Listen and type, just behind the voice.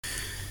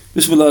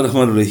بسم الله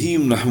الرحمن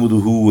الرحيم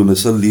نحمده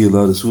ونصلي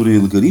على رسوله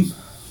الكريم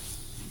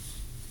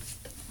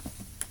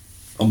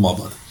أما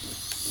بعد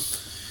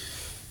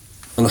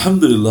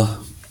Alhamdulillah,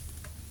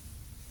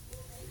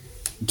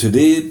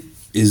 today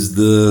is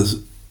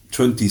the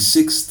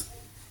 26th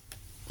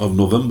of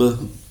November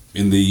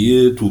in the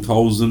year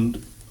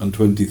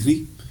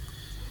 2023,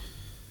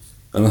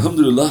 and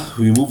Alhamdulillah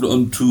we moved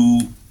on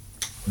to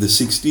the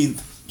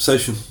 16th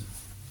session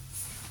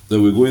that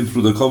we're going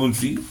through the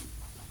commentary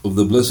of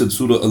the blessed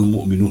Surah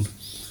Al-Muminoon,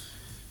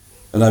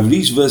 and I've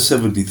reached verse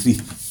 73.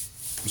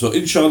 So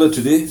inshallah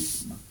today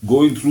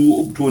going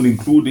through up to and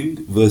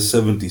including verse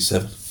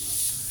 77.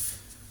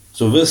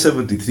 So verse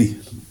 73,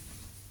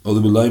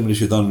 A'udhu billahi minash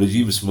shaitanir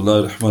rajeem,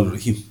 Bismillahir Rahmanir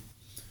Rahim.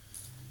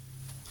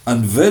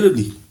 And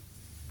verily,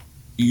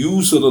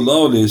 you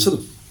sallallahu alayhi wa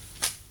sallam,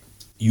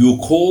 you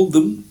call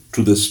them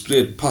to the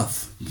straight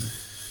path.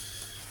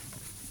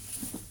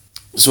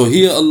 So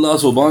here Allah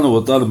subhanahu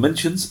wa ta'ala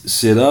mentions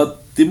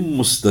Siratim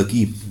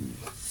Mustaqim.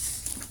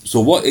 So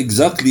what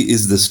exactly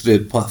is the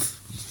straight path?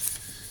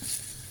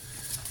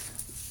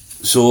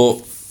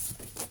 So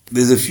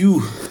there's a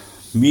few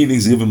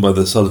meanings given by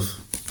the Salaf.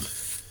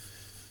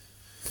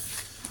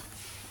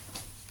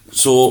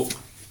 So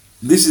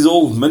this is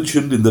all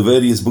mentioned in the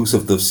various books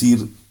of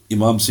tafsir.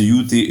 Imam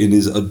Suyuti in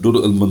his Ad-Dur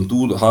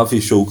al-Mantur,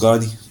 Hafiz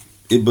Shawkani,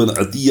 Ibn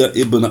Atiyah,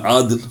 Ibn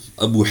Adil,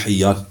 Abu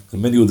Hayyan,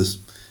 and many others.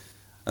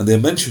 And they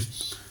mention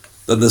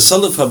that the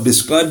Salaf have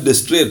described the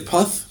straight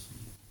path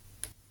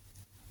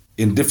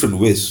in different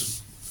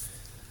ways.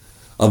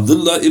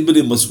 Abdullah ibn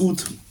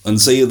Mas'ud and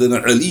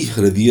Sayyidina Ali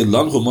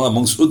radiyallahu anhuma,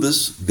 amongst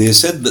others, they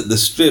said that the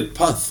straight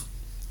path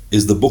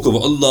is the book of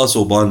Allah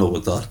subhanahu wa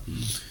ta'ala.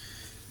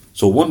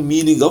 So one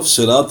meaning of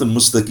Sirat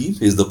al-Mustaqim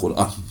is the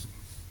Quran.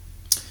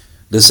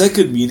 The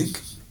second meaning,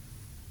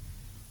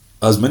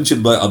 as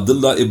mentioned by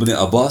Abdullah ibn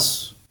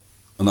Abbas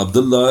and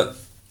Abdullah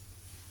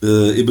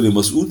ibn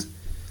Mas'ud,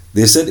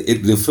 they said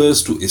it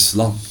refers to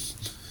Islam.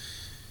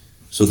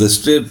 So the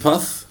straight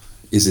path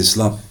is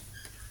Islam.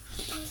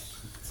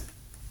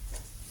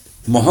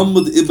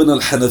 Muhammad ibn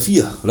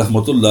al-Hanafiyah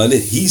rahmatullah alayh,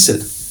 he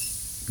said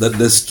that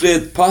the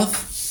straight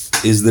path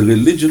is the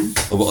religion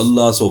of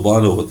Allah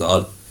subhanahu wa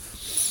ta'ala.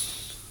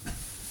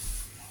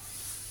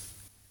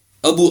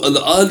 Abu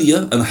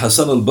al-Aliya and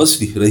Hasan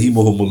al-Basri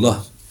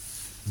rahimahumullah,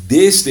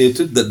 they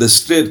stated that the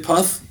straight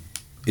path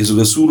is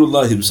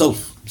Rasulullah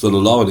himself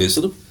sallallahu alayhi wa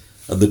sallam,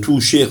 and the two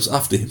sheikhs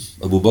after him,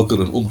 Abu Bakr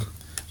and Umar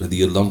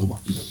radiyallahu anhuma.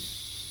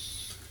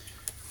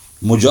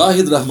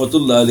 Mujahid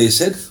rahmatullah alayhi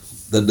said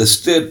that the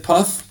straight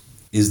path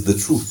is the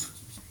truth.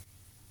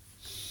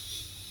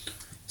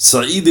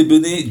 Sa'id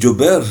ibn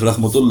Jubair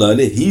rahmatullah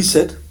alayhi, he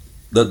said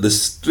that the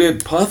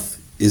straight path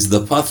is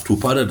the path to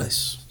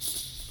paradise.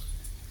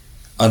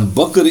 And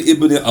Bakr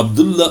ibn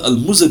Abdullah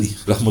al-Muzani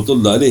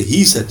rahmatullah alayhi,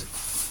 he said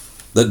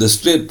that the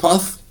straight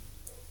path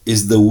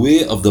is the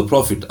way of the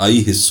Prophet,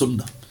 i.e. his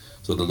sunnah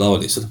sallallahu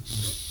alayhi wa sallam.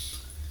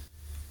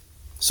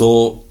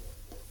 So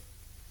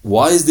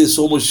why is there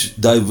so much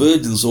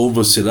divergence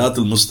over Sirat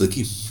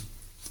al-Mustaqim?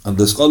 And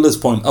the scholars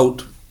point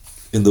out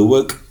in the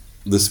work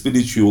The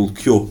Spiritual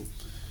Cure,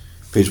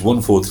 page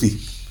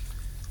 143,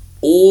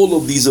 all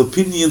of these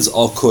opinions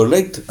are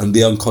correct and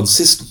they are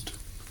consistent.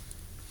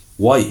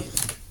 Why?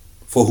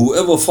 For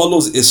whoever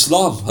follows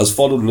Islam has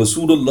followed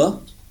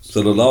Rasulullah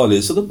sallallahu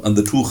alayhi wa sallam and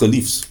the two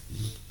Khalifs.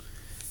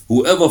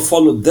 Whoever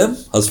followed them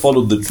has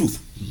followed the truth.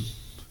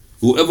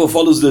 Whoever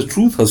follows the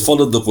truth has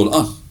followed the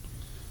Quran,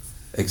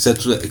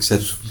 etc.,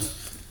 etc.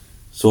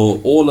 So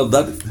all of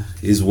that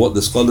is what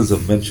the scholars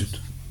have mentioned.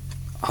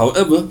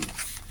 However,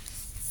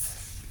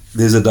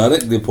 there's a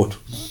direct report.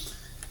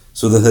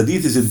 So the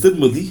hadith is in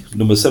Tirmidhi,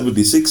 number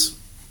 76,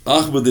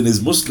 Ahmad in his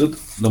Musnad,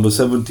 number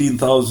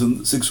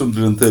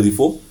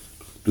 17,634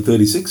 to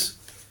 36,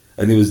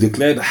 and it was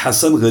declared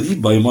Hasan Gharib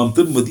by Imam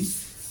Tirmidhi,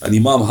 and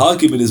Imam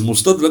Hakim in his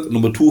Mustadrak,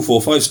 number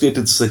 245,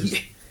 stated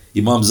Sahih.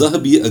 Imam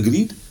Zahabi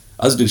agreed,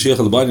 as did Shaykh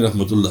Al-Bani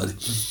rahmatullah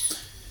alayhi.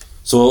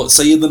 So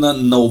Sayyidina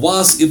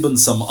Nawas ibn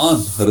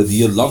Sam'an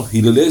radiyallahu anhu,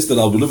 he relates that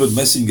our beloved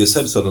Messenger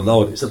said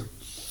sallallahu alayhi wa sallam,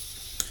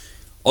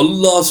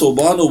 Allah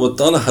subhanahu wa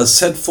ta'ala has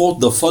set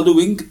forth the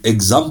following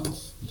example.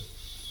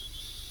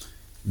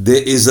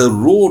 There is a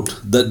road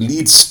that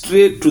leads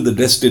straight to the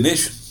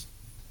destination.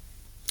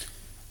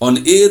 On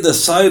either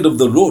side of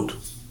the road,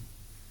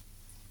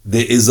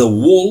 there is a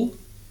wall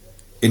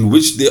in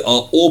which there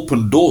are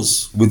open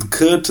doors with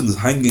curtains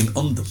hanging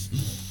on them.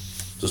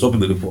 So stop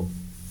in the report.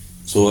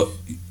 So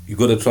you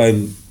got to try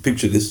and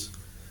picture this.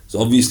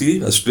 So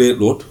obviously a straight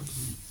road,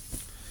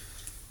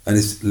 and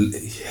it's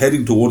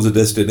heading towards the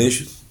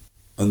destination.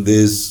 And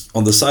there's,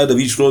 on the side of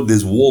each road,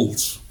 there's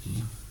walls.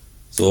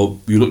 So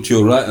you look to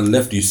your right and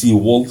left, you see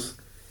walls,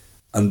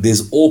 and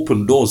there's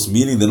open doors,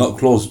 meaning they're not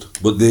closed,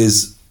 but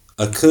there's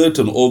a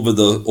curtain over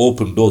the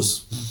open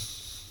doors.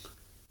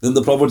 Then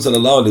the Prophet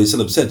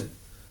ﷺ said,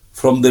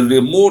 from the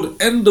remote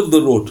end of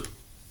the road,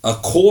 a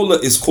caller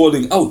is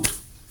calling out,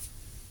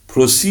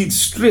 proceed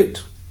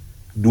straight,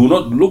 do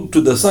not look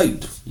to the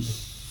side.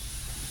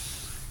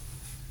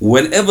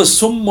 Whenever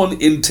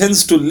someone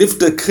intends to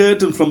lift a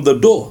curtain from the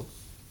door,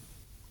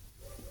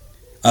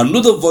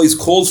 Another voice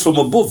calls from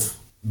above,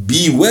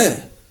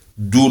 beware,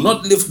 do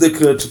not lift the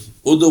curtain,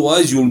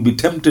 otherwise you will be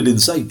tempted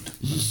inside.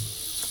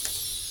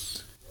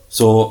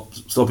 So,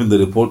 stopping the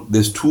report,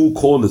 there's two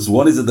callers.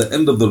 One is at the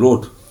end of the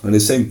road, and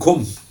he's saying,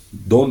 come,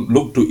 don't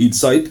look to each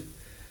side.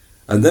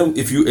 And then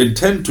if you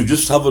intend to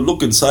just have a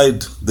look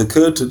inside the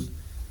curtain,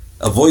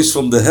 a voice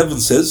from the heaven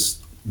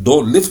says,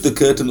 don't lift the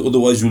curtain,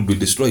 otherwise you'll be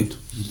destroyed.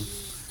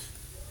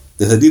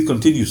 The hadith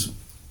continues.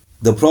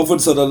 The Prophet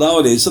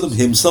ﷺ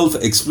himself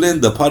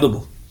explained the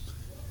parable.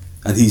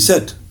 And he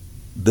said,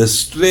 the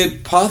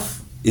straight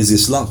path is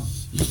Islam.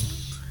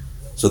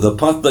 So the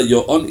path that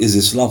you're on is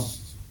Islam.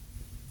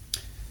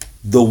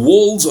 The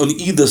walls on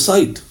either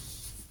side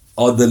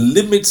are the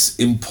limits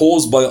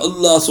imposed by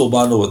Allah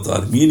subhanahu wa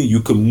ta'ala, meaning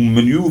you can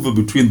maneuver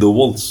between the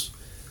walls,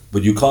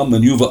 but you can't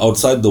maneuver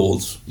outside the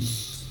walls.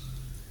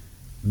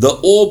 The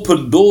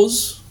open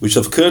doors, which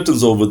have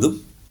curtains over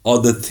them, are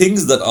the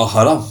things that are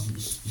haram.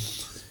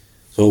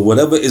 So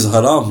whatever is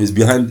haram is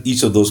behind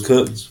each of those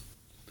curtains.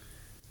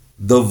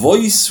 The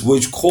voice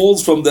which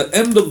calls from the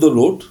end of the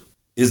road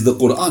is the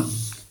Quran.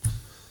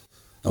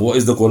 And what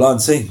is the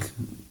Quran saying?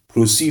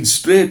 Proceed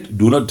straight,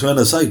 do not turn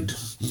aside.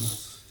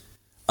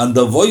 And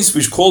the voice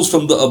which calls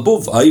from the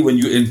above, i.e. when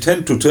you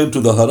intend to turn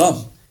to the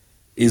haram,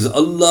 is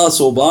Allah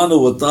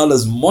subhanahu wa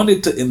ta'ala's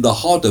monitor in the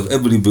heart of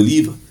every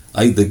believer,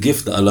 i.e. the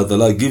gift that Allah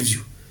ta'ala gives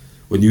you.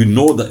 When you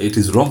know that it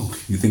is wrong,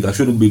 you think, I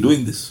shouldn't be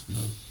doing this.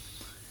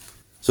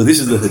 So this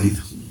is the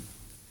hadith.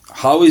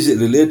 How is it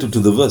related to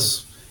the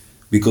verse?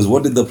 Because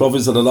what did the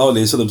Prophet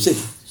ﷺ say?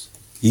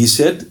 He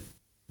said,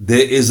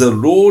 there is a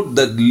road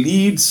that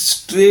leads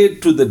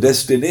straight to the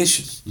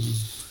destination.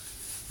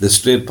 The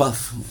straight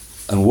path.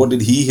 And what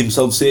did he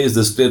himself say is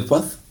the straight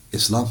path?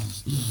 Islam.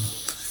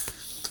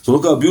 So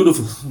look how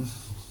beautiful.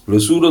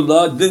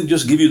 Rasulullah didn't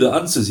just give you the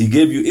answers, he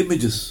gave you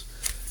images.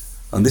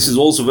 And this is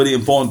also very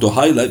important to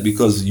highlight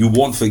because you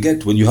won't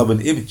forget when you have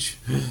an image.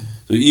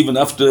 So even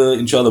after,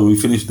 inshallah, we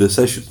finish the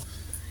session,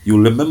 you'll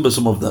remember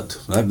some of that.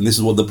 Right? And this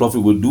is what the Prophet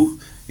would do,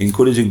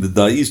 encouraging the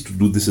da'is to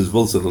do this as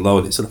well,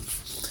 sallallahu alayhi wa sallam.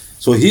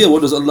 So here,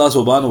 what does Allah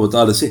subhanahu wa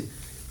ta'ala say?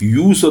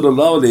 You,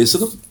 sallallahu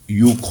alayhi wa sallam,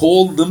 you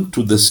call them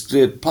to the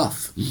straight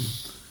path.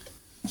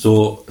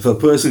 So if a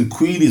person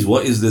queries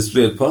what is the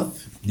straight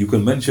path, you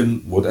can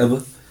mention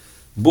whatever,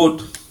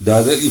 but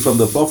directly from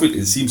the Prophet,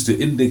 it seems to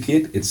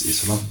indicate it's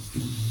Islam.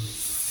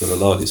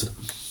 Sallallahu alayhi wa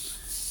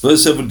sallam.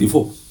 Verse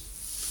 74.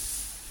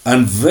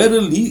 And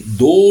verily,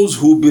 those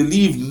who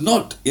believe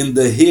not in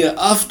the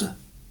hereafter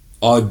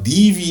are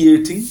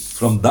deviating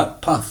from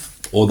that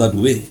path or that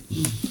way.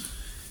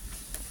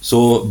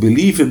 So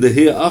belief in the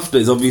hereafter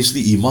is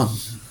obviously Iman.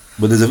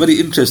 But there's a very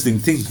interesting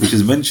thing which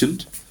is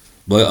mentioned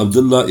by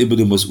Abdullah ibn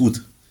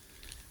Mas'ud.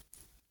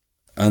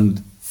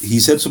 And he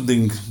said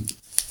something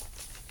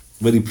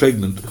very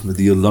pregnant with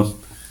the Allah.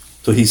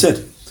 So he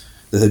said,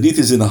 the hadith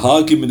is in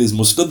Hakim in his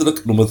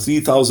Mustadrak number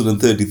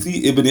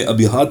 3033, Ibn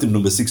Abi Hatim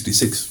number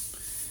 66.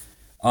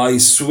 I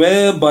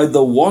swear by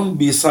the one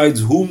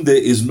besides whom there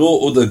is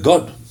no other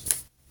God.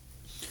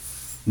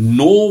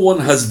 No one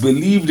has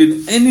believed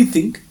in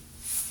anything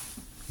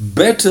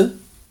better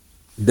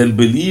than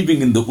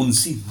believing in the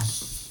unseen.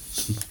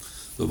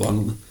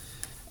 Subhanallah.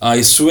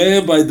 I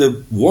swear by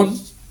the one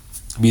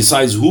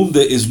besides whom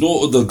there is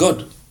no other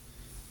God.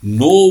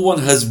 No one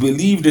has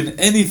believed in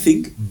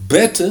anything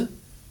better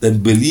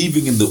than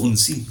believing in the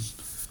unseen.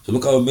 So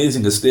look how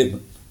amazing a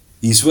statement.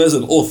 He swears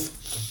an oath.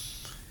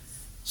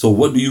 So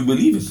what do you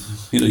believe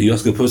in? You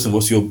ask a person,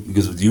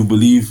 because do you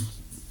believe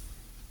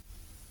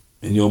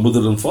in your mother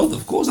and father?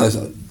 Of course I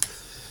said.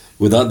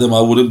 Without them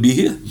I wouldn't be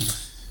here.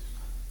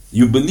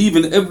 You believe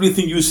in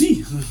everything you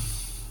see.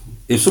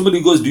 If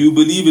somebody goes, do you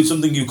believe in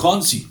something you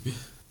can't see?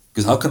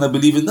 Because how can I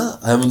believe in that?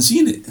 I haven't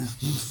seen it.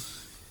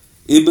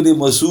 Ibn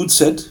Mas'ud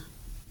said,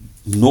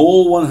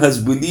 no one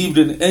has believed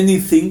in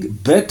anything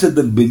better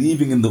than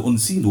believing in the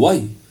unseen.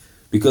 Why?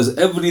 Because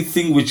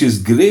everything which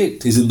is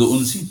great is in the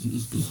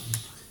unseen.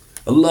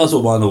 Allah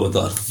subhanahu wa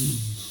ta'ala.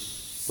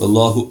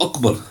 Allahu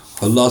Akbar.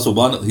 Allah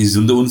subhanahu, He's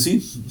in the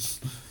unseen.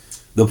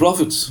 The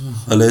Prophets,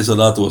 alayhi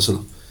salatu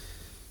wasalam.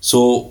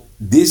 So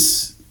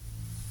this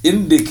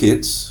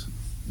indicates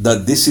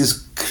that this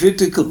is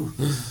critical,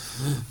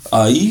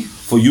 i.e.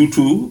 for you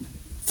to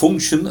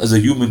function as a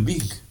human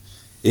being.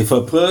 If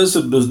a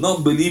person does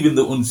not believe in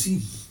the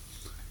unseen,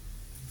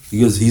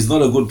 because he's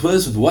not a good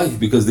person. Why?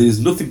 Because there is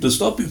nothing to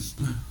stop him,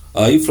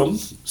 i.e. from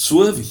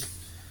swerving.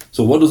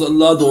 So what does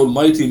Allah the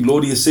Almighty and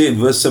Glorious say in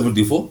verse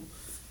 74?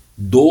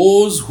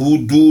 Those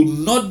who do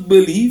not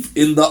believe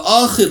in the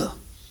Akhirah,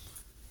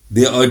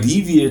 they are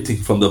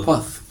deviating from the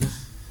path.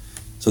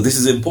 So this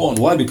is important.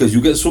 Why? Because you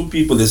get some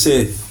people, they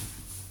say,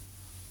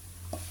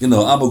 I'm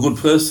a good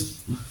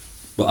person,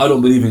 but I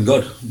don't believe in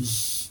God.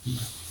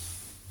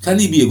 Can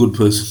he be a good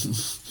person?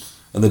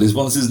 And the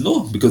response is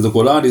no, because the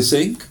Quran is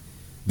saying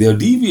they are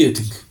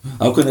deviating.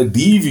 How can a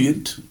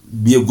deviant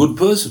be a good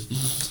person?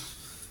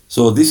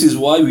 So this is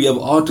why we have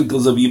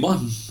articles of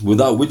Iman,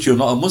 without which you're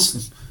not a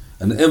Muslim.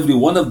 And every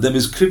one of them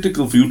is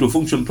critical for you to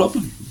function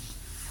properly.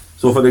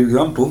 So for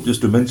example,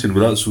 just to mention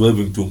without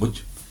swerving too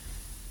much,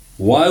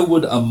 Why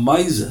would a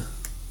miser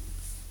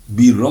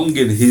be wrong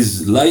in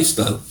his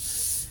lifestyle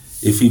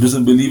if he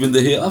doesn't believe in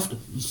the hereafter?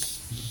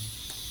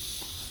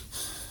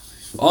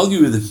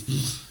 Argue with him.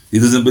 He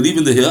doesn't believe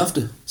in the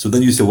hereafter. So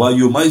then you say, why are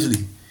you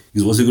miserly?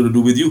 Because what's it going to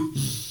do with you?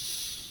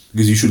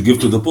 Because you should give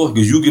to the poor.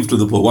 Because you give to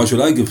the poor. Why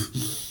should I give?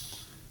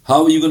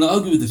 How are you going to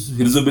argue with him?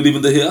 He doesn't believe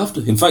in the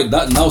hereafter. In fact,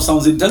 that now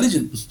sounds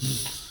intelligent.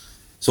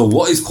 So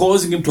what is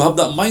causing him to have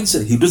that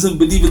mindset? He doesn't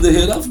believe in the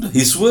hereafter.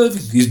 He's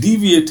swerving. He's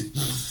deviating.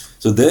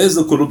 So there's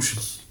the corruption.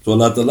 So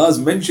Allah Ta'ala is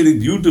mentioning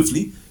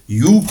beautifully,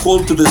 you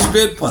call to the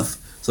straight path.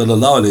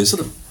 Sallallahu Alaihi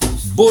Wasallam.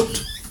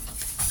 But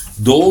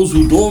those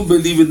who don't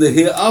believe in the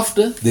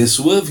hereafter, they're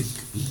swerving.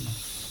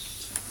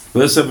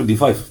 Verse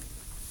 75.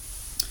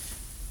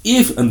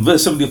 And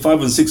verse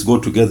 75 and 6 go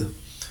together.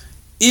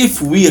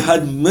 If we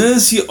had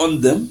mercy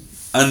on them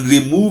and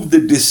removed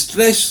the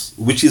distress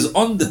which is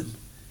on them,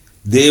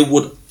 they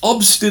would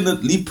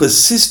obstinately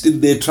persist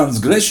in their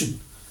transgression,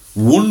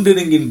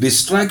 wandering in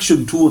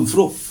distraction to and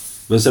fro.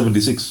 Verse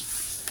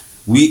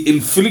 76. We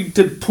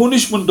inflicted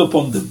punishment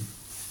upon them,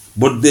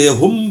 but they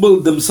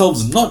humbled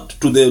themselves not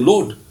to their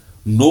Lord,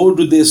 nor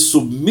do they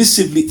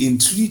submissively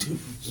entreat him.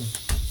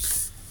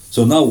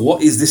 So now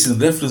what is this in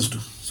reference to?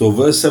 So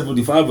verse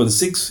 75 and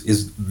 6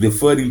 is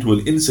referring to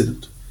an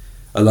incident.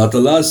 Allah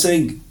Ta'ala is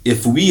saying,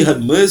 if we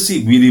had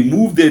mercy, we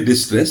removed their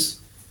distress,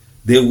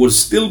 they would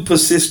still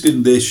persist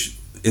in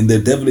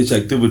their devilish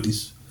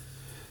activities.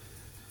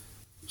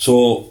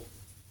 So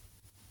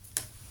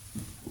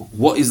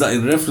what is that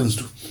in reference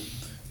to?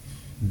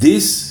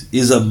 This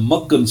is a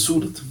Makkan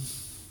surah.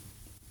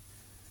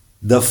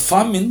 The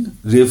famine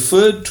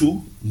referred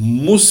to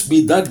must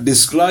be that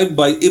described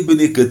by Ibn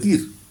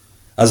Kathir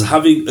as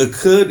having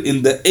occurred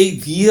in the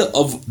 8th year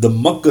of the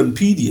Makkan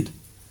period,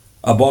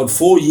 about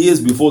 4 years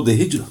before the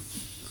Hijrah.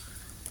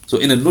 So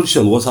in a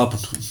nutshell, what's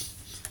happened?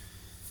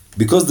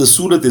 Because the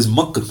surah is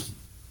Makkan,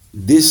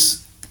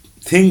 this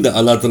thing that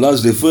Allah Ta'ala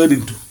is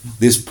referring to,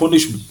 this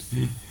punishment,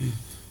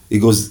 it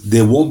goes,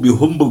 they won't be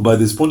humbled by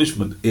this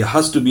punishment. It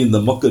has to be in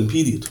the Makkan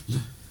period.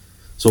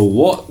 So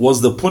what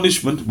was the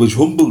punishment which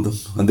humbled them?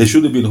 And they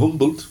should have been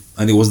humbled,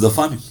 and it was the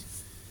famine.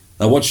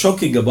 Now what's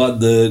shocking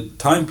about the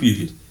time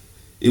period?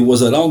 It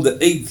was around the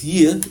 8th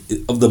year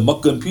of the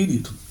Makkan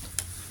period.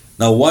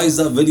 Now why is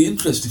that very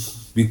interesting?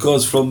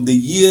 Because from the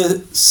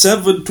year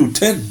 7 to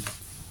 10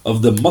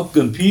 of the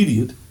Makkan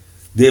period,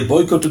 they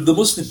boycotted the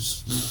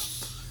Muslims.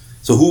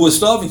 So who was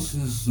starving?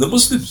 The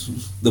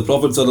Muslims. The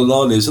Prophet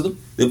ﷺ,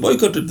 they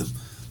boycotted them.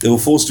 They were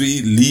forced to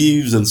eat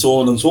leaves and so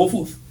on and so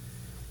forth.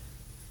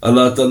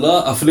 Allah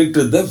Ta'ala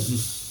afflicted them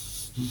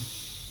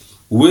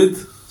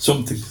with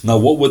something. Now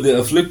what were they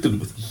afflicted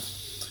with?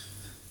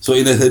 So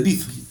in a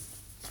hadith,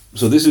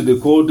 so this is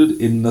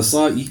recorded in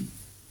Nasa'i,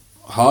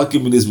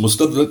 Hakim in his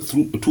Mustadrak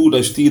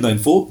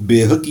 2-394,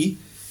 Bayhaqi,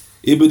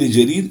 Ibn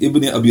Jarir,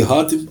 Ibn Abi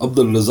Hatim,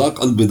 Abdul Razak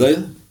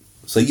al-Bidayah,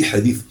 Sahih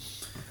Hadith.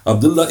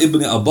 Abdullah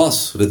ibn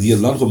Abbas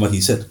radiyallahu anhu,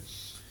 he said,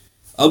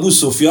 Abu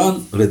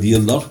Sufyan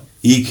radiyallahu,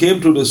 he came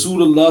to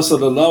Rasulullah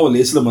sallallahu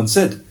alayhi wasallam and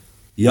said,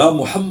 Ya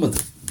Muhammad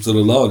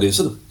sallallahu alayhi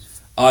wasallam,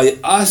 I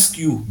ask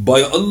you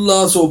by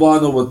Allah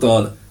subhanahu wa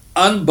ta'ala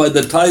and by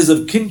the ties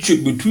of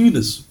kinship between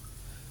us,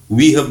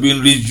 we have been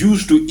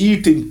reduced to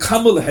eating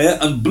camel hair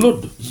and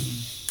blood.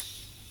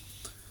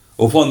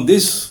 Upon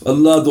this,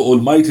 Allah the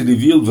Almighty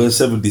revealed verse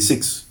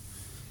 76.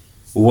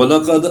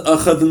 وَلَقَدْ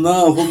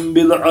أَخَذْنَاهُمْ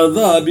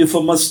بِالْعَذَابِ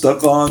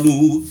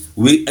فَمَسْتَقَانُوا.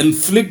 We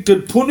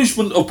inflicted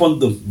punishment upon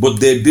them, but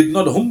they did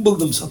not humble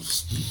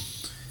themselves.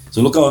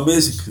 So look how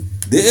amazing.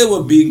 They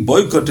were being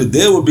boycotted,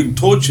 they were being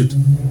tortured.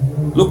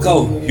 Look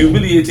how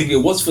humiliating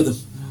it was for them.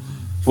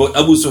 For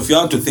Abu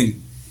Sufyan to think,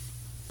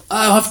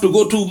 I have to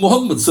go to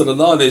Muhammad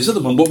sallallahu alayhi wa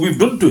sallam and what we've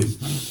done to him.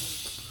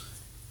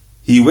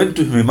 He went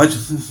to him,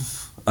 imagine.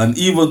 And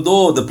even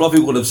though the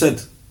Prophet would have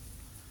said,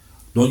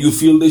 don't you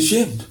feel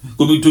ashamed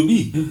coming to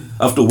me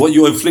after what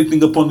you are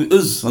inflicting upon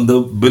us and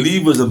the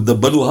believers of the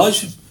Banu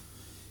Hashim?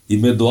 He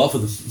made dua for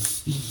them.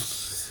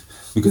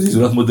 Because he's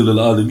Rahmatul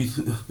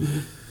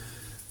Alameen.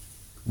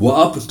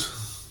 What happened?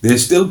 They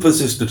still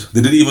persisted.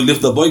 They didn't even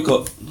lift the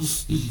boycott.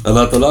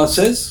 Allah Ta'ala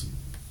says,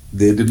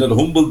 they did not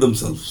humble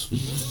themselves.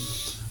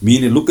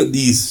 Meaning, look at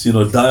these,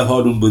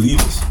 die-hard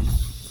unbelievers.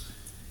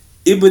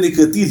 Ibn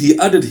Kathir, he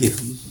added here,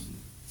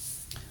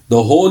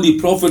 the Holy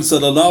Prophet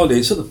sallallahu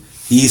alaihi wasallam,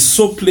 he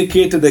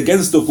supplicated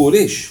against the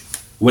Quraysh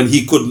when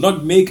he could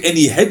not make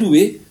any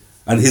headway,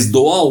 and his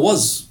dua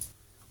was,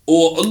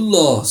 O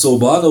Allah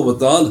subhanahu wa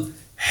ta'ala,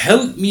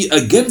 help me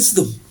against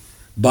them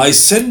by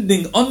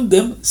sending on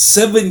them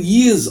 7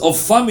 years of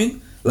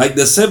famine like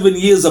the 7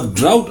 years of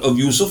drought of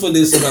Yusuf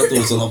alayhi salatu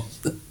wasalam.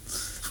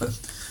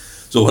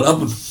 So what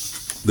happened?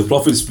 The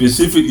Prophet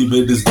specifically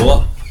made this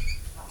dua.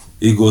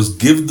 He goes,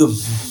 give them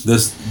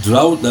this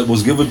drought that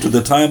was given to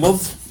the time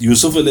of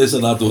Yusuf alayhi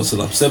salatu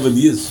wasalam, 7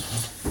 years.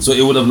 So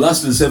it would have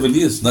lasted 7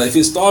 years. Now if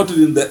it started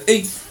in the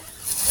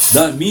 8th,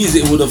 that means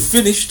it would have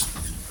finished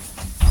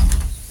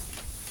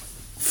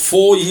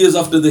 4 years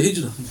after the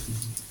Hijrah,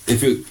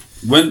 if it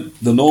went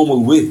the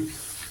normal way.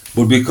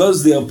 But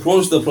because they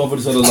approached the Prophet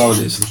sallallahu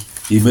alaihi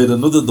wasallam, He made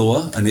another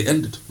dua and it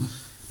ended.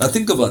 Now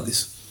think about this.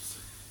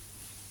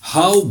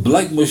 How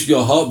black must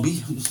your heart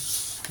be?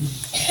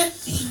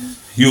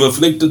 You've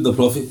afflicted the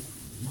Prophet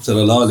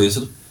sallallahu alaihi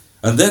wasallam,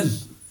 and then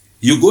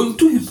you're going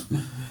to him.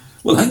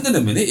 Well, hang on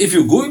a minute. If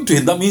you're going to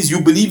him, that means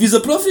you believe he's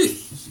a prophet.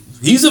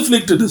 He's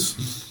afflicted us.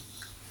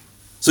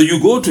 So you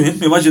go to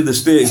him. Imagine the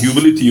state of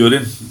humility you're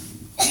in,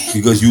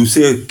 because you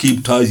say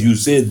keep ties, you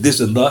say this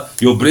and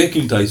that. You're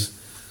breaking ties.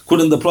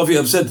 Couldn't the Prophet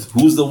have said,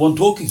 "Who's the one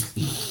talking?"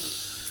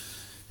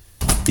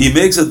 He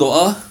makes a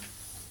dua.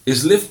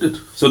 It's lifted.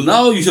 So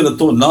now you should have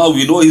thought, now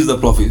we know he's the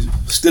Prophet.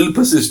 Still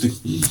persisting.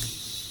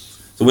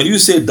 So when you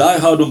say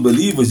die-hard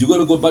unbelievers, you got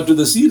to go back to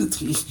the Sirat.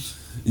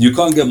 You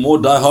can't get more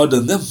die-hard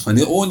than them.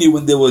 And only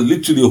when they were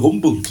literally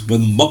humbled,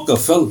 when Makkah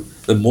fell,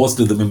 that most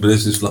of them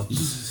embraced Islam.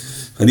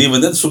 And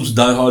even then some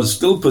die-hard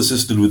still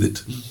persisted with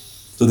it.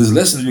 So there's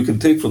lessons we can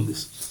take from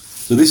this.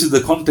 So this is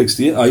the context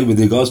here, with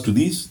regards to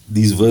these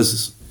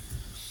verses.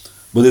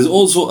 But there's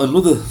also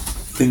another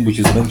thing which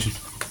is mentioned.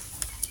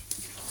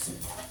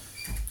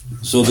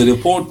 So the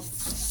report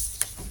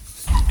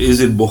is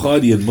in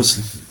Bukhari and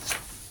Muslim,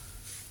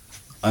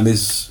 and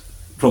it's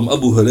from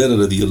Abu Hurairah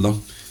radiyallahu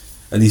anhu,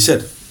 and he said,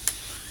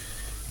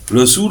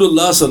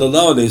 Rasulullah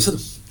sallallahu alayhi wa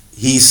sallam,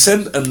 he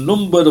sent a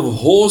number of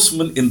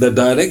horsemen in the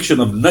direction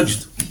of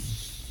Najd.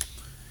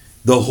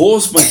 The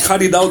horsemen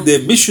carried out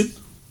their mission,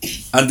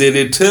 and they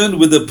returned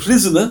with a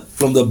prisoner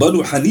from the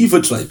Banu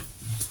Hanifa tribe.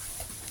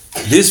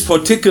 This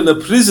particular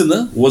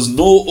prisoner was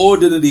no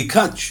ordinary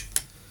catch,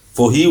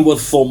 for he was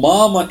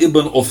Thumama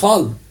ibn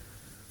Ufal,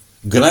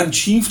 grand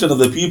chieftain of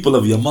the people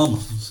of Yamama.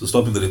 So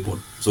stopping the report.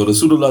 So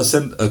Rasulullah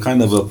sent a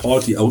kind of a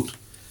party out,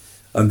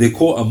 and they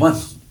caught a man,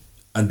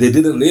 and they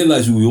didn't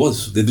realize who he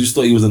was. They just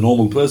thought he was a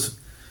normal person,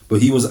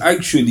 but he was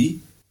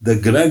actually the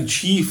grand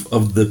chief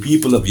of the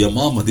people of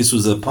Yamama. This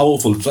was a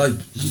powerful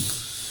tribe.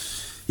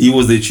 He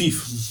was their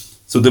chief.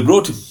 So they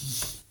brought him.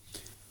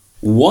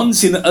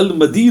 Once in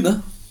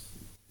Al-Madinah,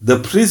 the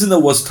prisoner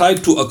was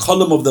tied to a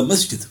column of the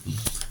masjid.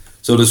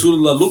 So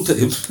Rasulullah looked at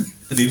him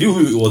and he knew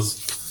who he was.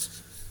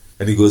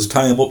 And he goes,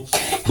 tie him up.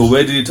 But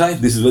where did he tie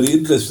him? This is very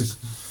interesting.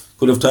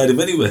 Could have tied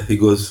him anywhere. He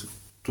goes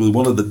to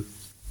one of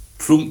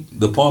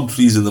the palm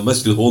trees in the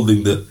masjid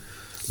holding the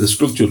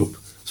structure up.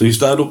 So he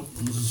tied up.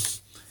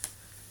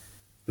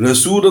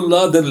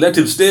 Rasulullah then let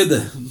him stay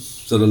there.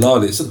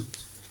 Sallallahu Alaihi Wasallam.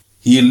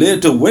 He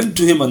later went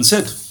to him and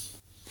said,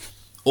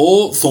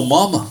 "O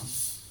Thumama,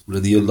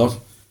 radiyallahu,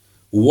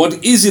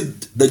 what is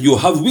it that you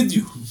have with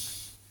you?"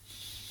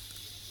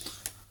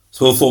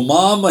 So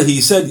Thumama,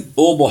 he said,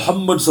 "O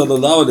Muhammad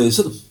sallallahu alayhi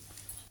wasallam,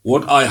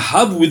 what I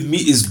have with me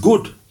is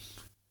good.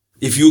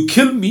 If you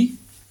kill me,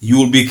 you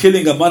will be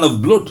killing a man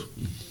of blood."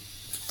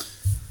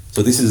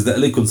 So this is the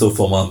eloquence of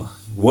Thumama.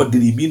 What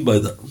did he mean by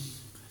that?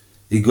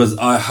 He goes,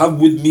 "I have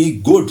with me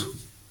good.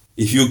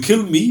 If you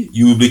kill me,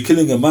 you will be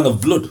killing a man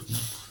of blood."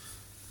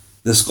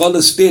 The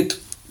scholars state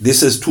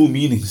this has two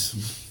meanings.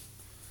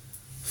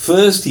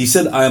 First, he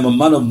said, "I am a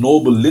man of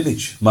noble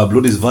lineage. My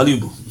blood is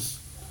valuable.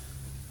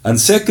 And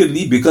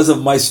secondly, because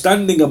of my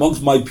standing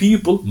amongst my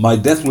people, my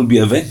death will be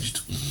avenged.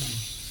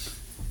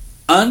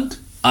 And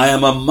I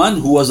am a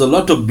man who has a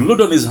lot of blood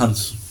on his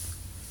hands.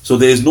 So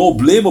there is no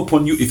blame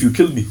upon you if you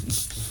kill me."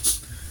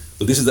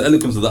 So this is the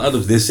eloquence of the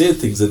Arabs. They say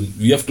things and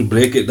we have to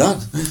break it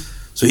down.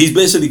 So he's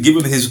basically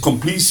given his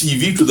complete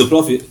CV to the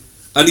Prophet,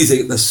 and he's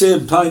at the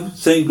same time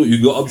saying, "Look,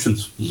 you got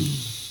options."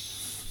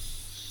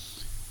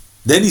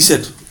 Then he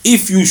said,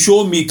 "If you show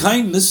me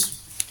kindness,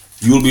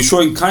 you will be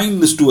showing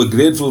kindness to a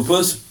grateful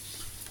person.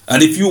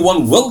 And if you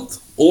want wealth,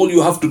 all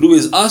you have to do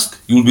is ask,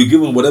 you will be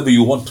given whatever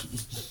you want."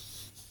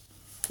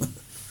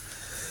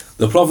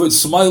 The Prophet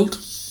smiled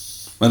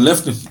and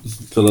left him.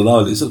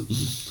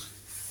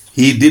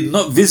 He did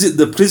not visit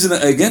the prisoner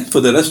again for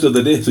the rest of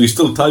the day, so he's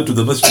still tied to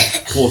the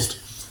masjid post.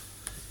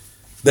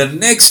 The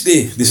next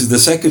day, this is the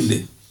second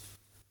day,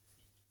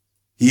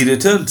 he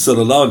returned.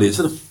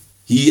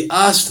 He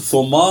asked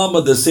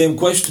Thumama the same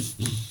question.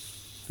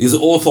 He said,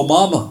 "Oh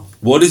Thumama,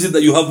 what is it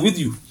that you have with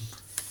you?"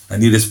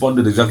 And he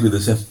responded exactly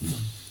the same.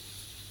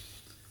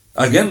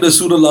 Again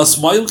Rasulullah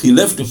smiled, he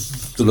left him.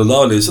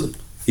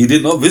 He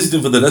did not visit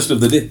him for the rest of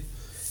the day.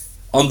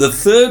 On the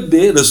third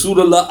day,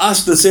 Rasulullah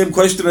asked the same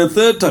question a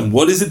third time.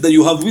 "What is it that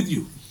you have with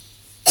you?"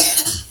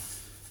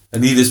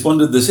 And he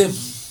responded the same.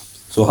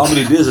 So how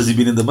many days has he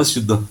been in the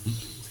masjid then?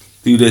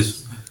 3 days.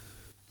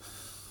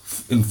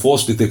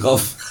 Enforced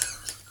itikaf.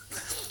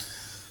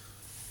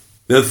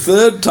 The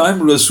third time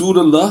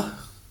Rasulullah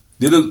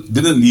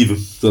didn't leave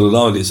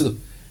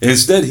him.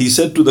 Instead, he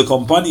said to the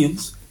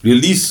companions,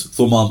 "Release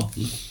Thumama."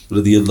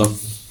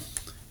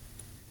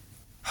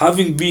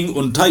 Having been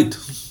untied,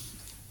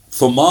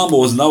 Thumama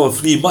was now a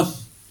free man.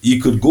 He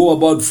could go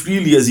about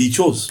freely as he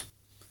chose.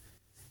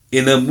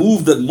 In a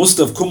move that must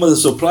have come as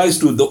a surprise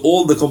to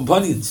all the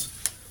companions,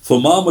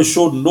 Thumama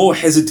showed no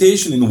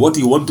hesitation in what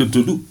he wanted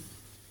to do.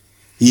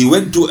 He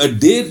went to a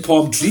date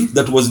palm tree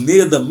that was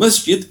near the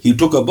masjid. He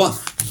took a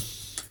bath.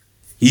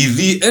 He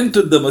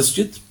re-entered the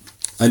masjid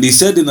and he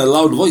said in a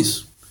loud voice,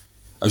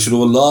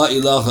 "Ashhadu an la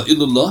ilaha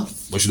illallah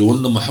wa ashhadu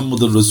anna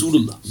Muhammadan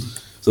Rasulullah."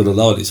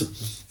 Sallallahu Alaihi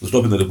Wasallam.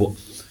 Stop in the report.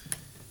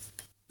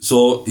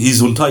 So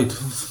he's untied.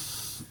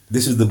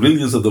 This is the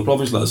brilliance of the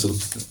Prophet Sallallahu Alaihi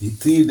Wasallam.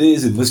 3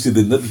 days in Masjid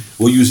al-Nabi.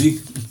 What you see?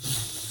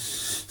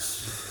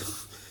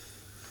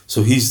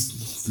 So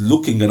he's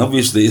looking, and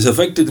obviously it's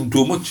affected him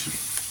too much.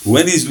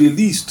 When he's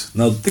released,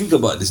 now think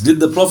about this. Did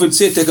the Prophet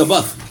say take a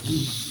bath?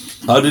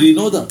 How did he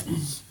know that?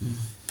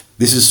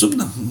 This is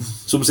sunnah.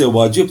 Some say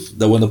wajib,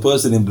 that when a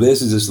person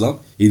embraces Islam,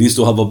 he needs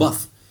to have a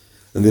bath.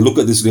 And they look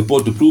at this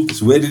report to prove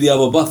this. Where did he have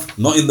a bath?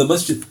 Not in the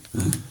masjid.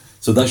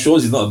 So that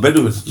shows he's not a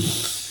Bedouin.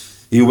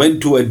 He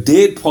went to a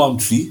date palm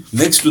tree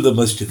next to the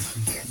masjid,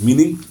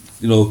 meaning,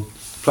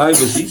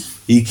 privacy.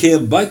 He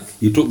came back,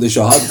 he took the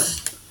shahada.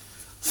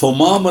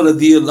 Thumama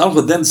radiyallahu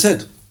anhu then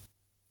said,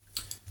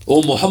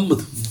 O Muhammad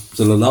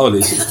sallallahu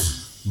alayhi wa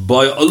sallam,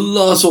 by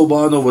Allah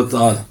subhanahu wa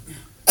ta'ala,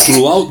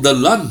 throughout the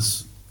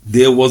lands,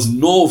 there was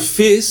no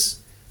face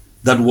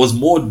that was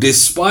more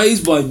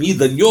despised by me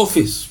than your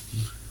face.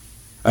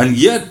 And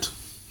yet,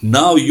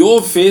 now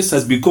your face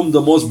has become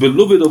the most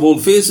beloved of all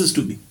faces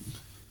to me.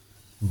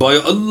 By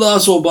Allah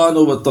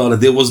subhanahu wa ta'ala,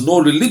 there was no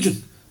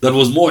religion that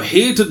was more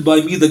hated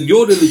by me than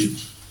your religion.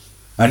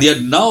 And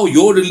yet now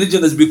your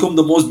religion has become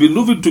the most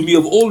beloved to me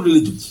of all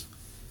religions.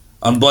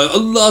 And by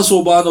Allah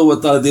subhanahu wa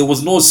ta'ala, there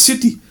was no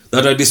city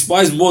that I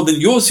despised more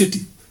than your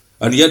city.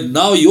 And yet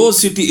now your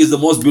city is the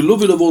most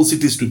beloved of all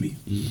cities to me.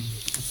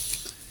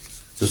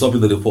 So stop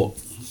in the report.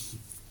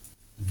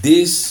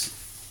 This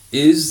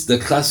is the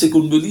classic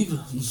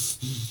unbeliever.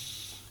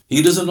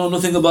 He doesn't know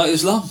nothing about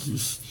Islam.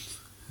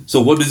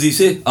 So what does he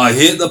say? I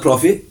hate the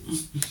Prophet.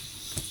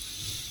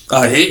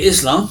 I hate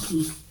Islam.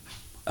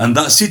 And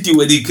that city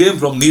where he came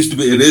from needs to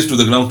be erased to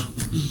the ground.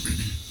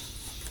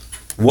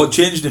 What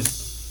changed him?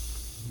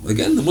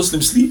 Again, the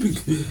Muslim sleeping.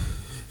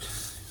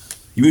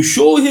 You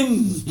show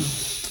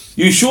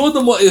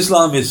them what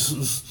Islam is.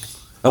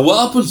 And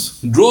what happens?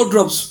 Draw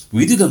drops.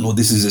 We didn't know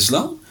this is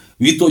Islam.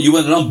 We thought you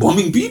went around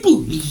bombing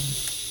people.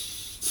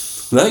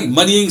 Right?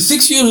 Marrying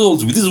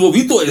 6-year-olds. This is what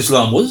we thought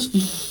Islam was.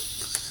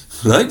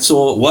 Right?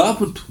 So what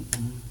happened?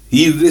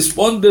 He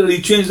responded,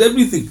 he changed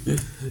everything.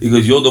 He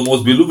goes, you're the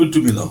most beloved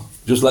to me now.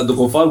 Just like the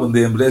kuffar when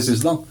they embrace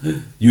Islam.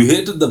 You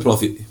hated the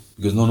Prophet.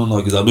 He goes, no,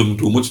 because I love him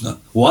too much now.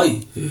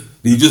 Why?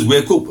 He just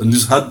wake up and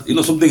just had,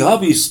 something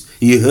happy.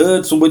 He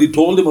heard somebody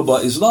told him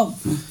about Islam,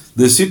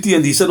 the city,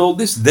 and he said all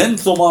this. Then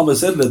Thumama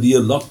said,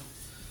 radiyallahu,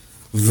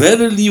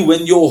 verily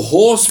when your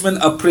horsemen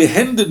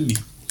apprehended me,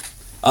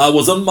 I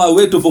was on my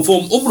way to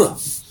perform Umrah.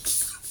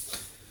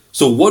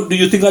 So what do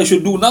you think I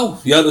should do now?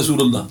 Ya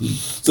Rasulullah.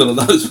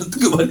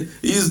 Think about it.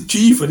 He's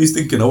chief and he's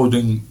thinking, I was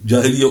doing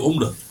Jahiliyyah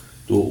Umrah.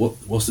 So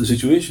what's the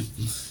situation?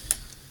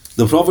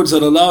 The Prophet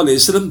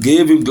ﷺ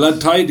gave him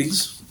glad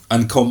tidings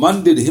and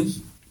commanded him.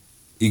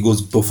 He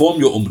goes,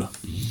 perform your Umrah.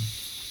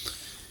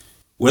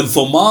 When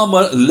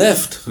Thumama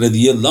left,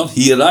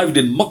 he arrived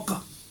in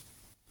Makkah.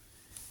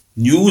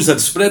 News had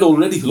spread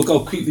already. Look how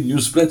quickly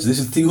news spreads. This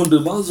is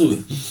 300 miles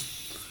away.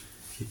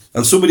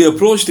 And somebody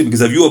approached him because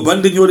have you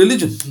abandoned your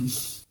religion?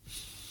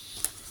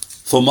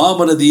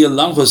 Thumama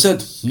radiyallahu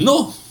said,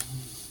 no,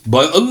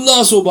 by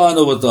Allah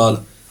subhanahu wa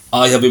ta'ala,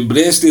 I have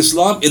embraced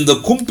Islam in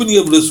the company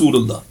of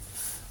Rasulullah.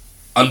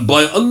 And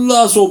by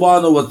Allah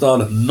subhanahu wa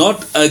ta'ala,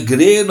 not a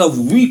grain of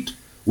wheat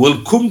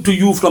will come to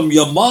you from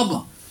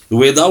Yamama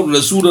without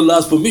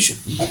Rasulullah's permission.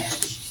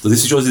 So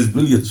this shows his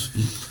brilliance.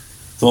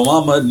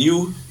 Thumama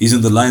knew he's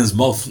in the lion's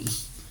mouth.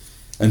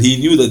 And he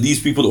knew that these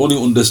people only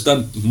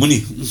understand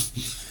money.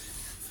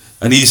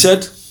 And he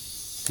said,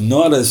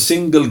 not a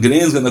single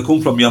grain is going to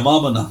come from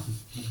Yamama now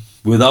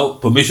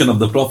without permission of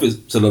the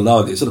Prophet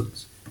sallallahu alaihi wasallam.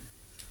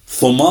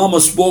 Thumama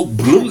spoke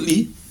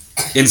bluntly.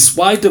 In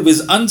spite of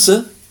his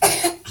answer,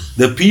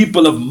 the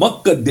people of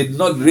Makkah did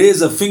not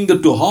raise a finger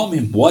to harm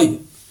him. Why?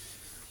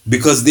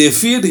 Because they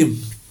feared him.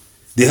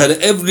 They had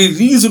every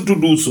reason to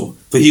do so,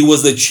 for he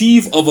was the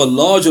chief of a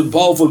large and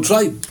powerful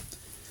tribe.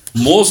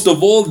 Most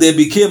of all, they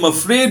became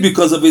afraid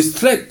because of his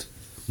threat.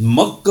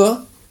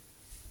 Makkah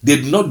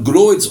did not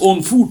grow its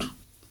own food.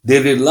 They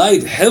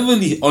relied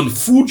heavily on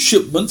food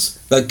shipments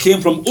that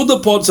came from other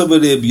parts of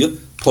Arabia,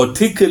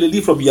 particularly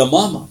from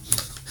Yamama.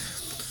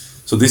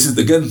 So this is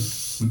again,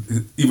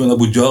 even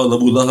Abu Jahl,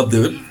 Abu Lahab,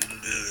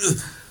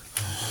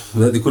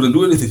 they couldn't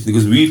do anything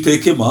because we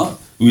take him out,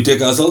 we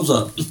take ourselves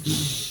out.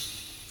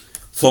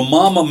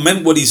 Thumama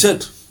meant what he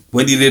said.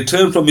 When he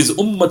returned from his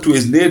ummah to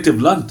his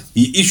native land,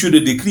 he issued a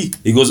decree.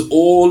 He goes,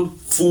 all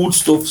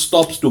foodstuff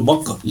stops to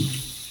Makkah.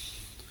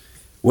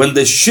 When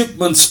the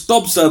shipment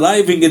stops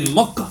arriving in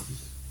Makkah,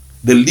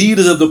 the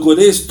leaders of the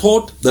Quraysh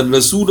thought that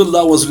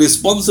Rasulullah was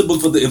responsible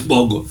for the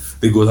embargo.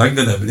 They go, hang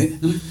on a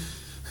minute.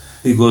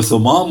 He goes, so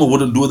Mama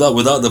wouldn't do that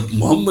without the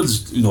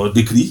Muhammad's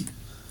decree.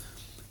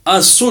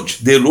 As such,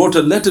 they wrote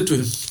a letter to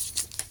him.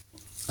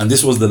 And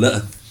this was the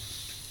letter.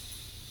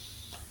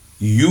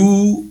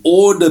 You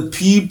order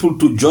people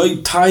to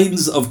join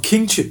ties of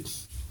kingship,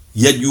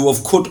 yet you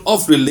have cut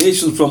off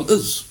relations from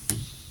us.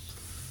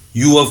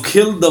 You have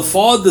killed the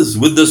fathers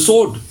with the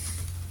sword.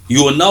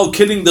 You are now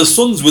killing the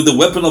sons with the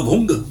weapon of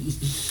hunger.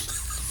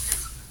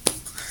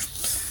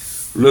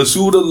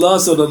 Rasulullah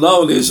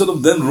sallallahu alayhi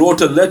wasallam then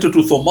wrote a letter to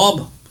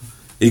Thumama.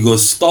 He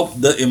goes, stop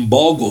the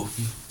embargo,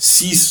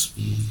 cease,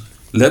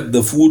 let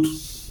the food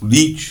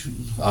reach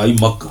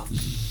Makkah.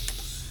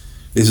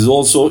 This is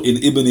also in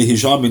Ibn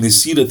Hisham in his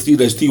Sirah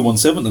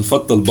 3-317 and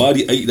Fath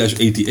al-Bari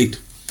 8-88.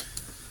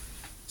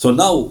 So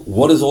now,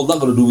 what is all that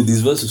going to do with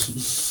these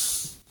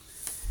verses?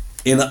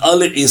 In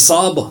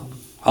Al-Isaba,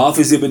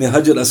 Hafiz ibn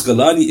Hajar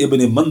Asqalani,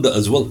 Ibn Manda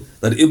as well,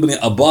 that Ibn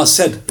Abbas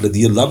said,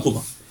 radiyallahu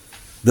anhu,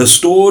 the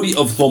story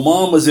of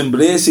Thumama's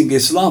embracing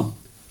Islam,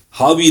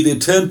 how he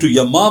returned to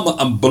Yamama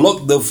and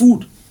blocked the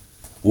food,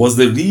 was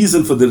the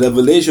reason for the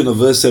revelation of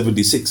verse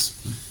 76.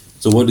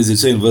 So what does it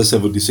say in verse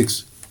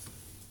 76?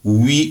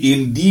 We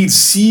indeed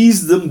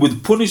seized them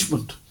with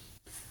punishment,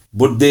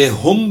 but they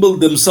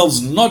humbled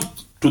themselves not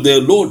to their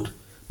Lord,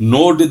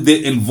 nor did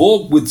they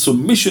invoke with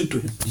submission to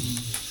Him.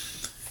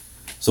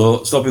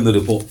 So, stopping the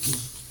report.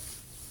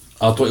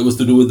 I thought it was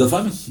to do with the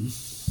famine.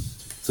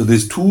 So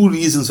there's two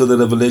reasons for the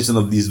revelation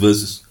of these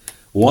verses.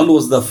 One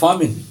was the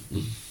famine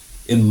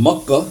in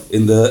Makkah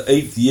in the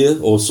 8th year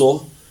or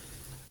so,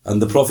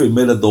 and the Prophet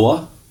made a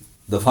dua,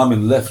 the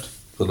famine left.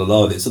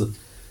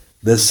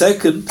 The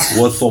second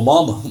was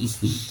Thumama.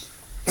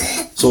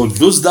 So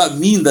does that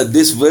mean that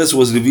this verse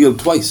was revealed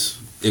twice?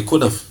 It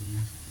could have.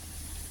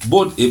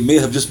 But it may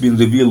have just been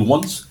revealed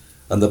once,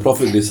 and the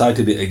Prophet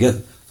recited it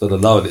again.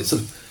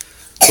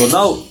 So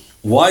now,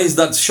 why is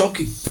that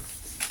shocking?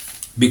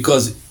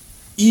 Because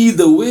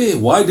either way,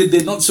 why did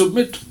they not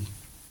submit?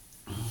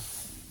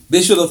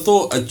 They should have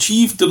thought a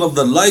chieftain of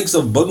the likes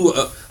of Banu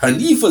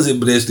Hanif has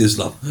embraced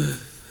Islam.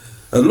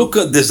 And look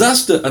at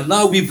disaster, and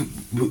now we've,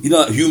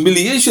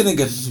 humiliation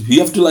again.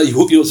 You have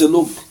to say,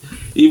 look,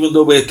 even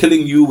though we're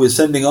killing you, we're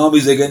sending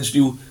armies against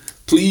you,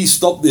 please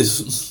stop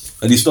this.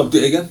 And he stopped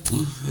it again.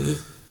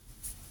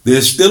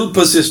 They still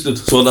persisted.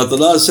 So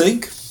Allah is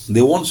saying,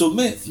 they won't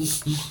submit.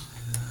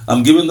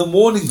 I'm giving them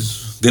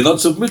warnings. They're not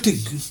submitting.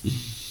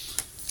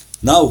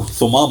 Now,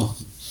 Thumama.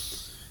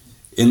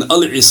 In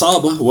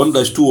Al-Isaba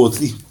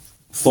 1-203,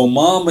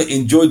 Thumama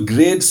enjoyed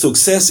great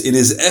success in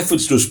his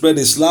efforts to spread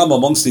Islam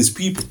amongst his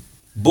people.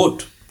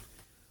 But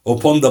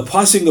upon the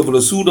passing of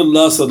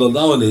Rasulullah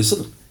sallallahu alayhi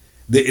wasallam,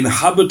 the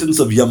inhabitants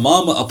of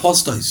Yamama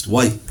apostatized.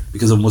 Why?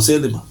 Because of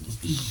Musaylima.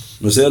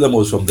 Musaylima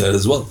was from there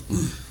as well.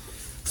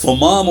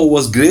 Thumama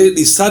was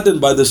greatly saddened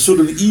by the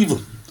sudden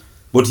evil,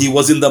 but he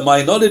was in the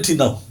minority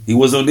now. He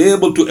was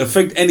unable to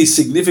effect any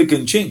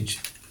significant change.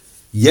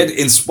 Yet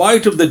in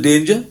spite of the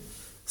danger,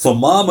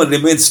 Thumama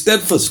remained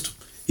steadfast.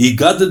 He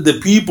gathered the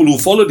people who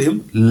followed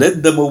him,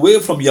 led them away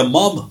from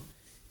Yamama.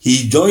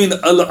 He joined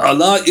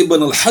Al-Ala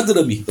ibn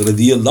al-Hadrami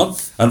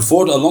radiyallahu and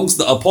fought against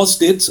the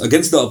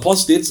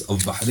apostates of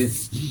Bahrain.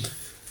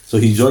 So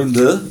he joined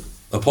the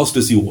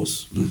apostasy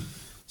wars.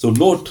 So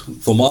note,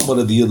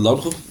 Thumama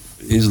radiyallahu,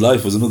 his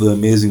life was another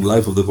amazing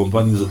life of the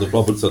companions of the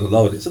Prophet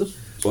sallallahu alaihi wasallam.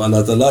 So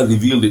Allah Ta'ala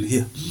revealed it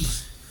here.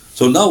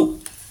 So now,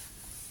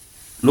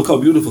 look how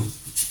beautiful.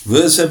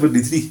 Verse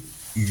 73.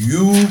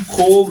 You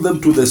call them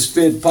to the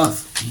straight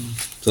path.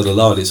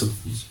 Sallallahu alaihi wasallam.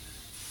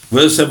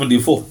 Verse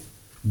 74.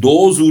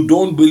 Those who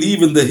don't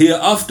believe in the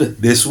hereafter,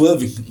 they're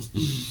swerving.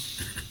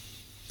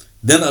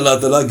 Then Allah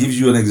Ta'ala gives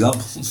you an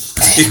example.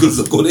 He goes,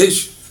 the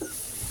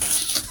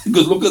Quraysh. He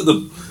goes, look at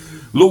them.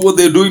 Look what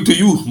they're doing to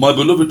you, my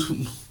beloved.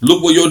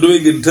 Look what you're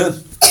doing in turn.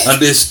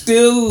 And they're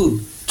still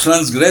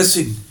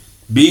transgressing,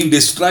 being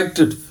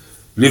distracted,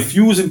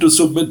 refusing to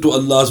submit to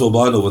Allah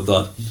subhanahu wa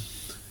ta'ala.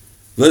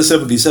 Verse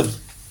 77.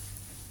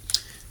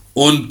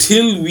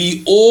 Until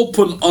we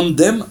open on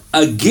them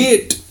a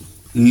gate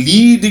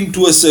leading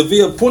to a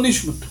severe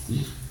punishment,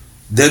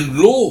 then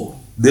lo,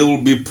 they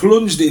will be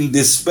plunged in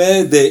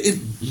despair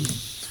therein.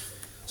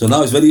 So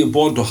now it's very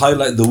important to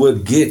highlight the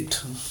word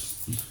gate.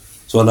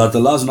 So Allah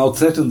Ta'ala has now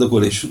threatened the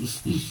Quraysh.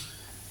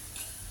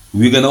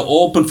 We're going to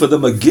open for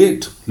them a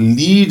gate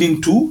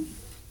leading to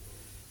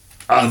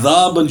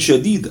adhab and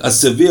shadid, a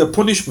severe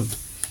punishment.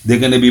 They're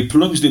going to be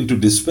plunged into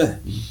despair.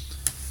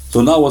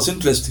 So now what's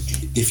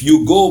interesting, if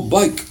you go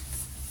back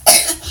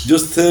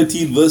just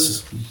 13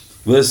 verses,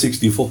 verse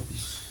 64,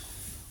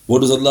 what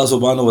does Allah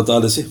subhanahu wa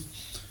ta'ala say?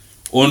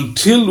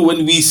 Until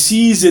when we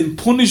seize in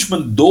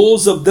punishment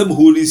those of them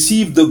who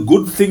receive the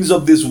good things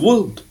of this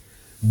world,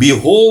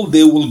 behold,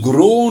 they will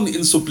groan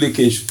in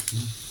supplication.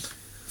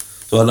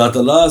 So Allah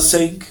Ta'ala is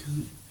saying,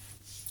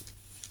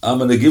 I'm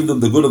going to give them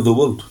the good of the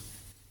world,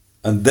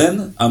 and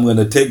then I'm going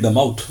to take them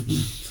out.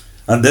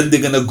 And then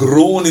they're going to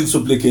groan in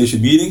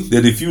supplication, meaning they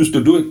refuse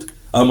to do it.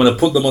 I'm going to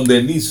put them on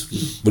their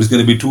knees, but it's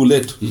going to be too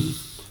late.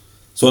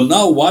 So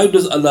now why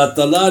does Allah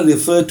Ta'ala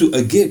refer to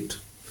a gate?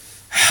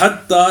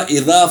 Hatta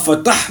idha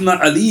fatahna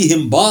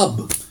alihim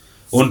bab,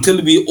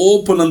 until we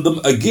open on them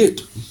a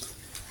gate.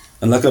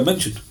 And like I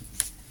mentioned,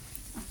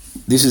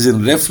 this is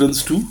in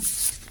reference to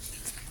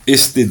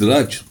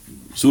Istidraj,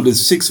 Surah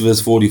 6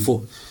 verse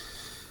 44.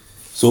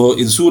 So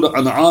in Surah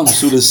An'am,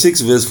 Surah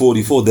 6 verse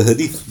 44, the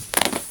hadith.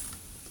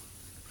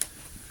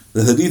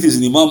 The hadith is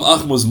in Imam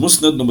Ahmad's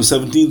Musnad number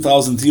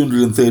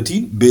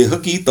 17,313,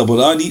 Bayhaqi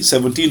Tabarani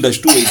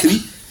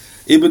 17-283,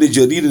 Ibn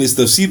Jarir in his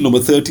tafsir number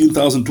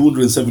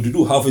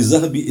 13,272. Hafiz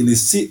Zahabi in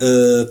his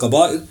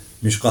Qaba'il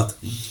Mishqat.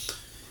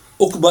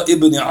 Uqba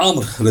ibn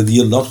Amr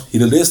radiyallahu, he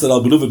relates that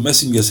our beloved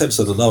Messenger said,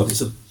 sallallahu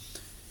alayhi wasallam,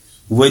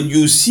 when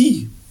you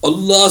see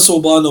Allah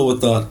subhanahu wa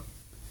ta'ala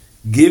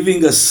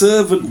giving a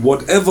servant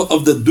whatever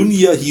of the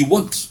dunya he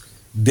wants,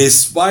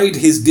 despite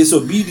his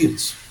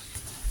disobedience,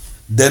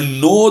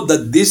 then know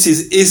that this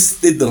is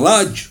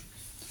istidraj.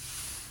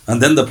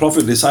 And then the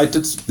Prophet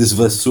recited this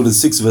verse, Surah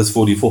 6, verse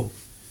 44.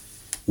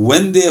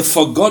 When they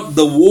forgot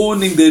the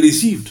warning they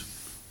received,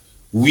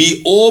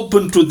 we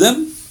open to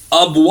them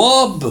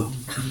abwab.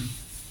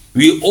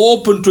 We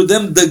open to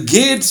them the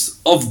gates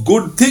of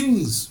good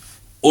things,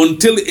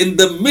 until in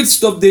the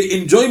midst of the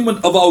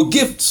enjoyment of our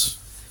gifts,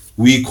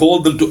 we call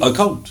them to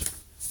account.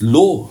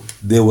 Lo,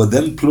 they were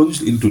then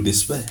plunged into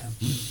despair.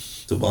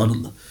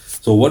 Subhanallah.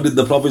 So what did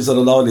the Prophet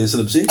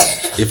ﷺ say?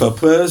 If a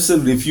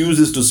person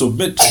refuses to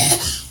submit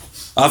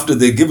after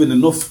they're given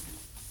enough,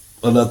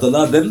 Allah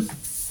Ta'ala then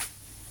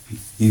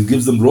He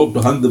gives them rope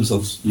to hang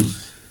themselves.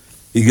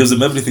 He gives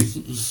them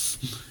everything.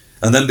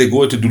 And then they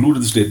go into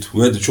deluded state.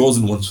 We're the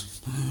chosen ones.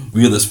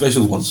 We are the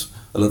special ones.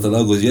 Allah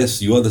Ta'ala goes,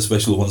 yes, you are the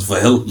special ones for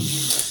hell.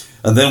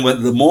 And then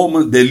when the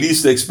moment they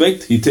least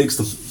expect, He takes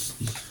them.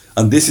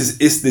 And this is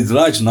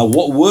istidraj. Now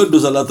what word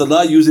does Allah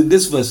Ta'ala use in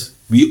this verse?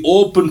 We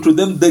open to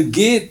them the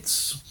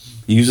gates.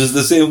 He uses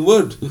the same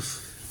word.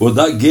 But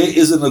that gate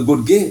isn't a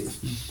good gate.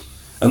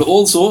 And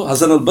also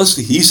Hasan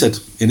al-Basri, he said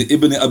in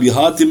Ibn Abi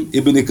Hatim,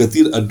 Ibn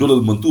Kathir, Ad-Dul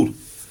al-Mantur,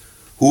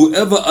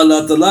 whoever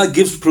Allah Ta'ala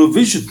gives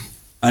provision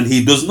and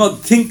he does not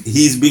think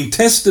he is being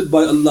tested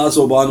by Allah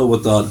subhanahu wa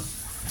ta'ala,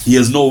 he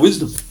has no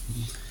wisdom.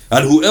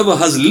 And whoever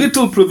has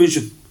little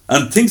provision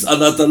and thinks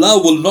Allah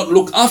Ta'ala will not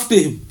look after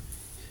him,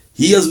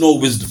 he has no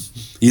wisdom.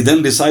 He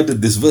then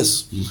recited this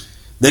verse.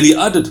 Then he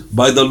added,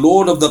 by the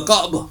Lord of the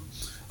Kaaba,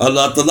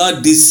 Allah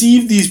Ta'ala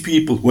deceived these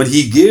people when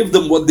He gave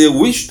them what they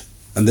wished,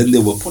 and then they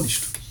were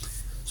punished.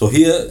 So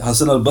here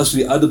Hasan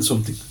al-Basri added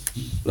something.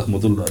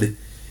 Rahmatullah alayhi.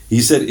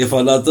 He said, if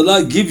Allah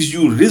Ta'ala gives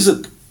you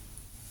rizq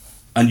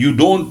and you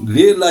don't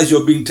realize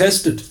you're being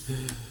tested,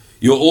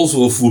 you're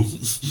also a fool.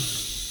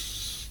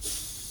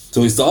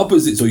 So it's the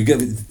opposite. So you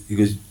get it.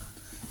 Because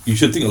you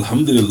should think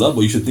Alhamdulillah,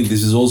 but you should think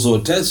this is also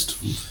a test.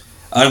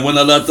 And when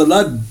Allah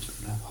Ta'ala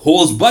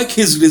holds back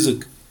His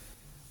rizq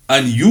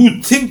and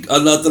you think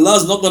Allah Ta'ala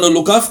is not going to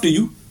look after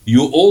you,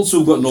 you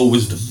also got no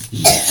wisdom.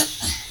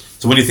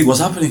 So when you think what's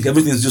happening,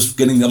 everything's just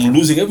I'm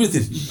losing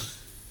everything.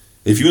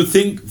 If you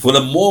think for the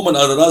moment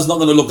Allah is not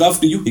going to look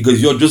after you,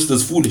 because you're just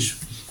as foolish.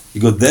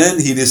 Because then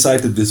he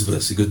recited this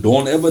verse. He goes,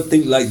 don't ever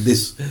think like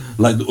this,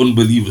 like the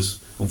unbelievers.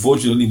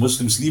 Unfortunately,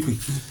 Muslims sleeping,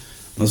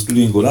 not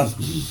studying Quran.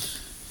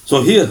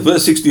 So here,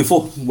 verse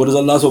 64, what does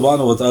Allah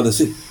subhanahu wa ta'ala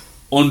say?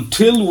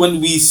 Until when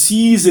we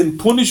seize in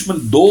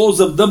punishment those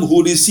of them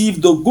who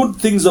receive the good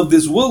things of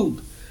this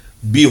world,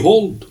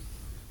 behold,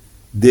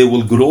 they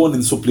will groan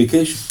in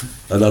supplication.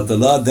 Allah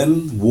Ta'ala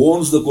then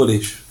warns the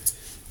Quraysh.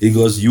 He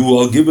goes, you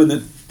are given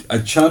it a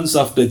chance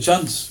after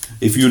chance.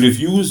 If you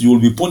refuse, you will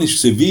be punished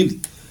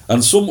severely.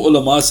 And some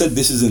ulama said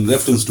this is in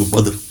reference to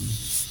Badr,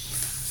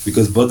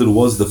 because Badr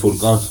was the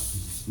Furqan.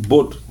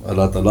 But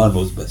Allah Ta'ala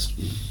knows best.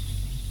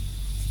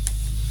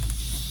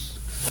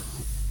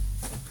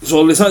 So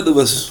I'll recite the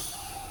verse.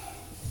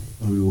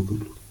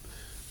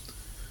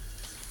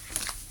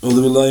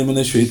 أعوذ بالله من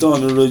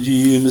الشيطان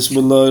الرجيم بسم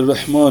الله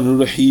الرحمن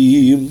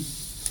الرحيم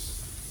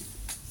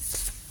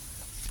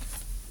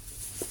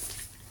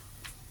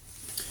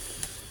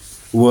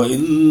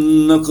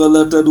وإنك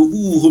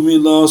لتدعوهم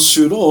إلى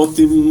صراط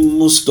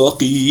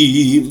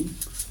مستقيم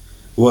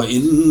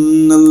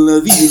وإن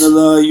الذين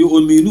لا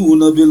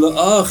يؤمنون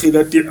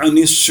بالآخرة عن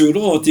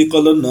الصراط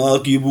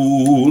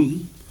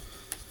لناكبون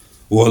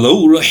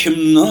ولو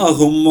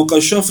رحمناهم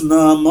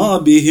وكشفنا ما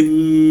بهم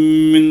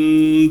من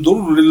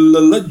ضر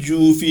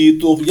للجوا في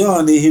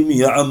طغيانهم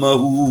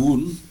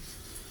يعمهون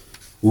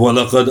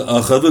ولقد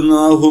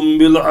أخذناهم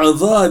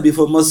بالعذاب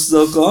فما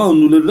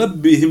استكانوا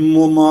لربهم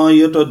وما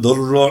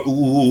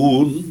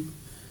يتضرعون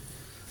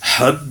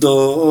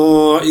حتى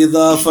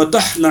إذا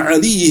فتحنا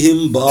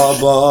عليهم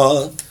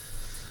بابا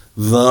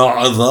ذا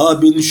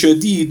عذاب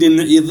شديد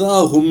إذا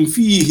هم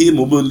فيه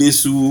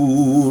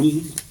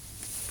مبلسون.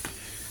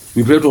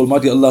 We pray to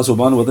Almighty Allah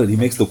subhanahu wa ta'ala that He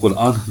makes the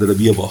Quran the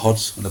Rabi of our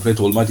hearts, and I pray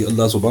to Almighty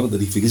Allah subhanahu wa ta'ala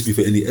that He forgives me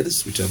for any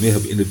errors which I may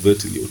have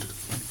inadvertently uttered.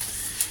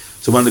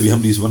 Subhanallah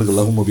bihamdihi subhanaka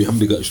Allahumma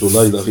bihamdika ashhadu an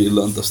la ilaha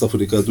illa anta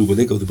astaghfiruka wa atubu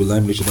ilayk wa a'udhu billahi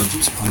minash shaitanir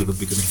rajim. Subhana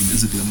rabbika rabbil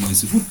izzati amma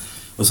yasifun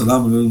wa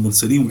salamun alal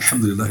mursalin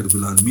walhamdulillahi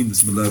rabbil alamin.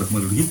 Bismillahir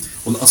rahmanir rahim.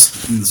 Wal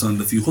 'asr innal insana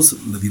lafi khusr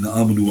alladhina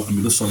amanu wa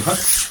amilus solihat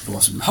wa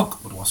tawassaw bil haqq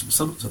wa tawassaw bis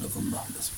sabr. Sadaqallahu al-azim.